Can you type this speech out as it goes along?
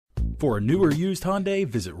For a new or used Hyundai,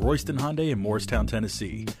 visit Royston Hyundai in Morristown,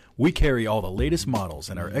 Tennessee. We carry all the latest models,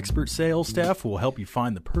 and our expert sales staff will help you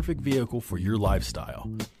find the perfect vehicle for your lifestyle.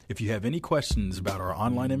 If you have any questions about our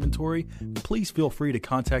online inventory, please feel free to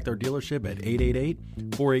contact our dealership at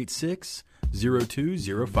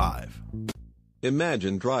 888-486-0205.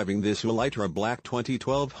 Imagine driving this ultra black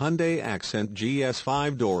 2012 Hyundai Accent GS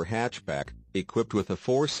 5-door hatchback, equipped with a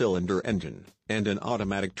 4-cylinder engine and an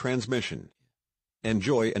automatic transmission.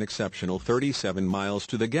 Enjoy an exceptional 37 miles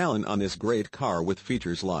to the gallon on this great car with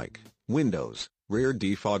features like windows, rear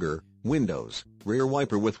defogger, windows, rear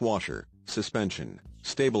wiper with washer, suspension,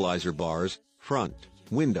 stabilizer bars, front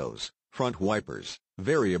windows, front wipers,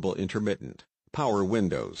 variable intermittent, power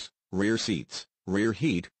windows, rear seats, rear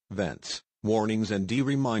heat, vents, warnings and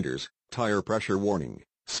reminders, tire pressure warning,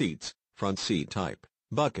 seats, front seat type,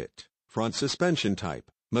 bucket, front suspension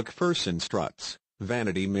type, McPherson struts,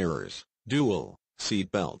 vanity mirrors, dual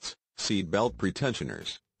seat belts, seat belt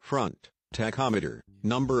pretensioners, front tachometer,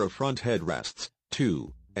 number of front headrests,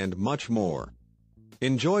 2, and much more.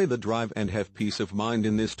 Enjoy the drive and have peace of mind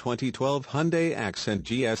in this 2012 Hyundai Accent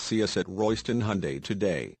GS. See us at Royston Hyundai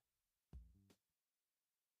today.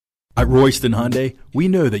 At Royston Hyundai, we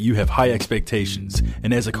know that you have high expectations,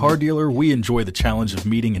 and as a car dealer, we enjoy the challenge of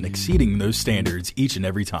meeting and exceeding those standards each and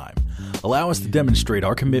every time. Allow us to demonstrate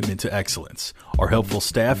our commitment to excellence. Our helpful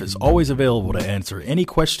staff is always available to answer any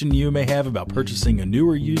question you may have about purchasing a new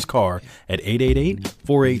or used car at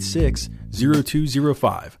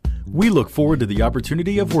 888-486-0205. We look forward to the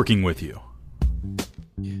opportunity of working with you.